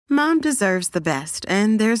Mom deserves the best,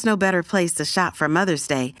 and there's no better place to shop for Mother's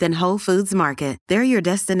Day than Whole Foods Market. They're your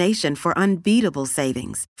destination for unbeatable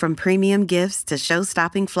savings, from premium gifts to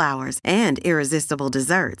show-stopping flowers and irresistible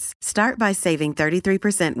desserts. Start by saving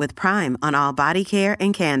 33% with Prime on all body care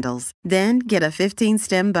and candles. Then get a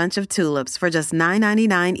 15-stem bunch of tulips for just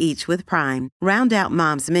 $9.99 each with Prime. Round out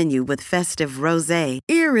Mom's menu with festive rosé,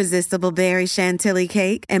 irresistible berry chantilly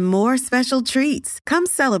cake, and more special treats. Come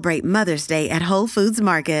celebrate Mother's Day at Whole Foods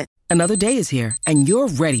Market. Another day is here, and you're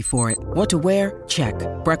ready for it. What to wear? Check.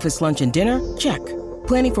 Breakfast, lunch, and dinner? Check.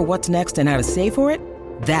 Planning for what's next and how to save for it?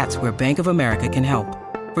 That's where Bank of America can help.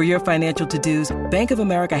 For your financial to-dos, Bank of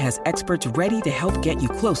America has experts ready to help get you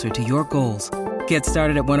closer to your goals. Get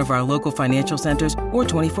started at one of our local financial centers or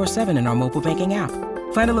 24/7 in our mobile banking app.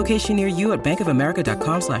 Find a location near you at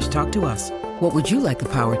bankofamerica.com/talktous. What would you like the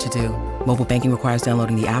power to do? Mobile banking requires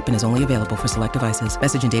downloading the app and is only available for select devices.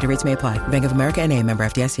 Message and data rates may apply. Bank of America N.A., member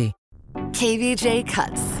FDIC. KVJ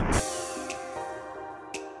Cuts.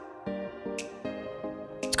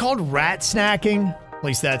 It's called rat snacking. At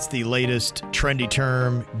least that's the latest trendy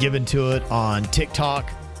term given to it on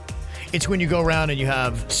TikTok. It's when you go around and you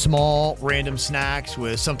have small random snacks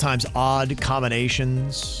with sometimes odd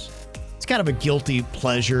combinations. It's kind of a guilty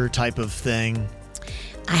pleasure type of thing.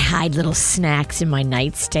 I hide little snacks in my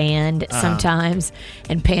nightstand sometimes,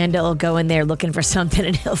 and Panda will go in there looking for something,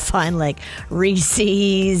 and he'll find like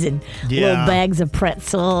Reese's and little bags of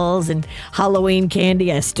pretzels and Halloween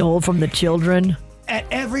candy I stole from the children. At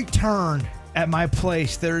every turn at my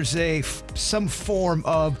place, there's some form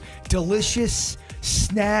of delicious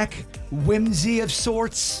snack whimsy of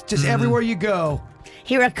sorts, just everywhere you go.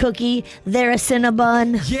 Here a cookie, there a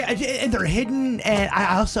Cinnabon. Yeah, and they're hidden, and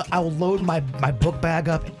I will load my book bag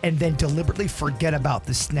up and then deliberately forget about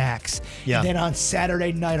the snacks. Yeah. And then on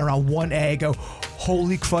Saturday night around 1 a.m. I go,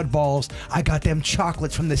 holy crud balls, I got them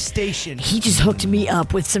chocolates from the station. He just hooked me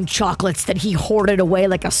up with some chocolates that he hoarded away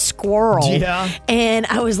like a squirrel. Yeah. And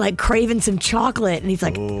I was like craving some chocolate, and he's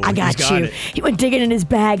like, I got you. it. He went digging in his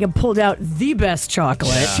bag and pulled out the best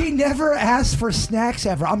chocolate. Yeah. She never asks for snacks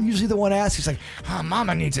ever. I'm usually the one asking. She's like,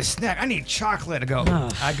 Mama needs a snack. I need chocolate. I go,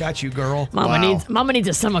 I got you, girl. Mama needs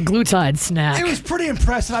a semaglutide snack. It was pretty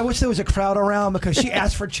impressive. I wish there was a crowd around because she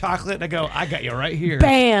asked for chocolate, and I go, I got you right here.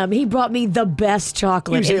 Bam! He brought me the best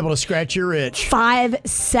chocolate. He was in able to scratch your itch. 5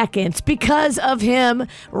 seconds because of him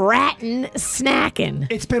ratting snacking.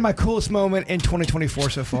 It's been my coolest moment in 2024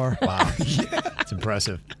 so far. Wow. It's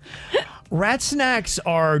impressive. Rat snacks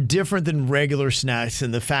are different than regular snacks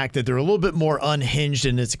in the fact that they're a little bit more unhinged,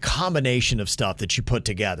 and it's a combination of stuff that you put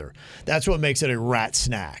together. That's what makes it a rat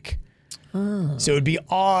snack. So it would be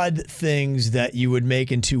odd things that you would make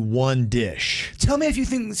into one dish. Tell me if you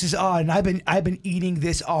think this is odd. And I've been eating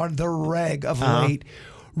this on the reg of late.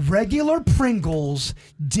 Regular Pringles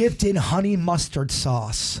dipped in honey mustard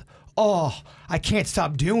sauce. Oh, I can't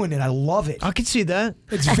stop doing it. I love it. I can see that.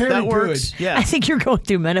 It's very that good. works. Yeah. I think you're going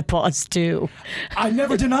through menopause too. I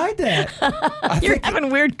never denied that. You're having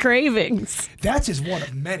weird cravings. That's just one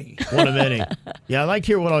of many. One of many. Yeah, I'd like to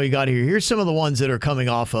hear what all you got here. Here's some of the ones that are coming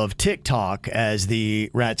off of TikTok as the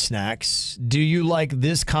rat snacks. Do you like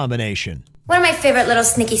this combination? One of my favorite little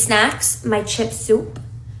sneaky snacks, my chip soup.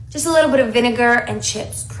 Just a little bit of vinegar and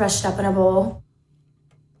chips crushed up in a bowl.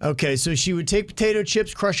 Okay, so she would take potato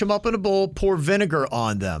chips, crush them up in a bowl, pour vinegar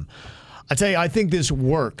on them. I tell you, I think this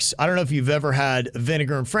works. I don't know if you've ever had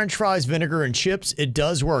vinegar and French fries, vinegar and chips. It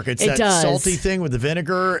does work. It's that salty thing with the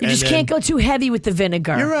vinegar. You just can't go too heavy with the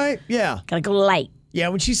vinegar. You're right. Yeah. Gotta go light. Yeah,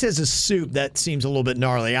 when she says a soup, that seems a little bit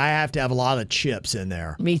gnarly. I have to have a lot of chips in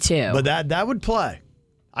there. Me too. But that would play.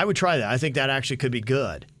 I would try that. I think that actually could be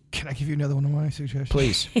good. Can I give you another one of my suggestions?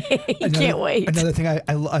 Please. Can't wait. Another thing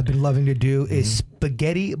I've been loving to do is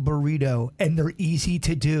spaghetti burrito, and they're easy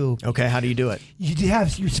to do. Okay, how do you do it? You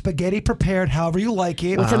have your spaghetti prepared however you like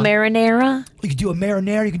it. With a marinara? You can do a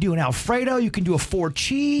marinara, you can do an Alfredo, you can do a 4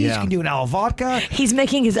 cheese, you can do an al vodka. He's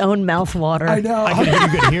making his own mouth water. I know. You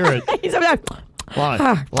can hear it. He's over there.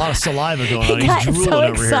 A lot of saliva going on. He got He's drooling so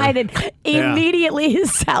over excited. here. Immediately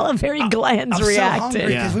his salivary glands I'm reacted. so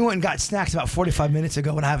hungry because we went and got snacks about 45 minutes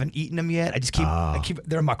ago and I haven't eaten them yet. I keep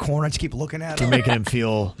they're in my corner. I just keep looking at them. You're making him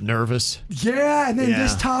feel nervous. Yeah, and then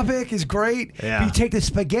this topic is great. Yeah. You take the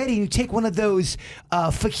spaghetti and you take one of those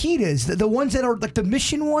fajitas, the ones that are like the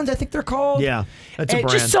Mission ones, I think they're called. Yeah, that's a brand.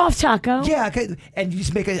 Just soft taco. Yeah, okay. And you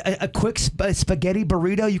just make a quick spaghetti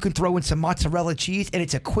burrito. You can throw in some mozzarella cheese, and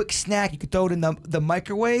it's a quick snack. You can throw it in the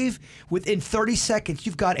microwave. Within 30 seconds,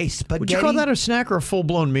 you've got a spaghetti. Would you call that a snack or a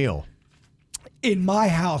full-blown meal? In my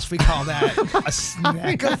house, we call that a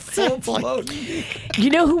snack. A full float. You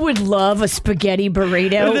know who would love a spaghetti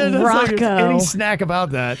burrito? Rocco. Any snack about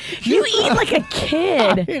that. You eat like a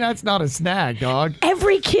kid. Hey, that's not a snack, dog.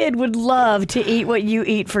 Every kid would love to eat what you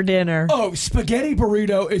eat for dinner. Oh, spaghetti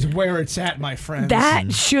burrito is where it's at, my friends.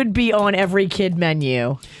 That should be on every kid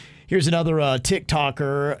menu. Here's another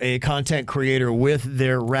TikToker, a content creator with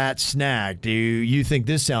their rat snack. Do you think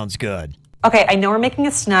this sounds good? Okay, I know we're making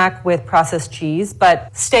a snack with processed cheese,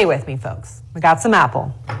 but stay with me, folks. We got some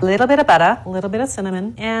apple, a little bit of butter, a little bit of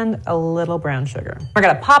cinnamon, and a little brown sugar. We're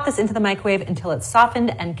gonna pop this into the microwave until it's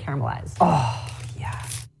softened and caramelized. Oh, yeah.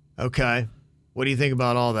 Okay. What do you think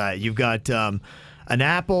about all that? You've got an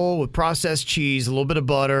apple with processed cheese, a little bit of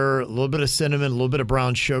butter, a little bit of cinnamon, a little bit of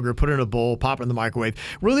brown sugar, put it in a bowl, pop it in the microwave.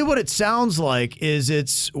 Really what it sounds like is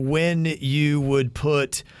it's when you would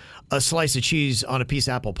put a slice of cheese on a piece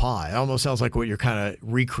of apple pie. It almost sounds like what you're kind of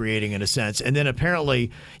recreating in a sense. And then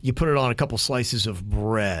apparently you put it on a couple slices of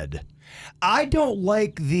bread. I don't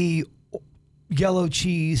like the yellow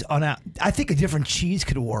cheese on a... I think a different cheese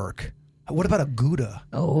could work. What about a Gouda?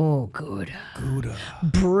 Oh, Gouda. Gouda.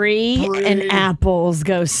 Brie and apples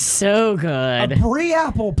go so good. A brie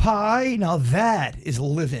apple pie, now that is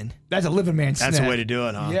living. That's a living man snack. That's the way to do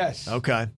it, huh? Yes. Okay.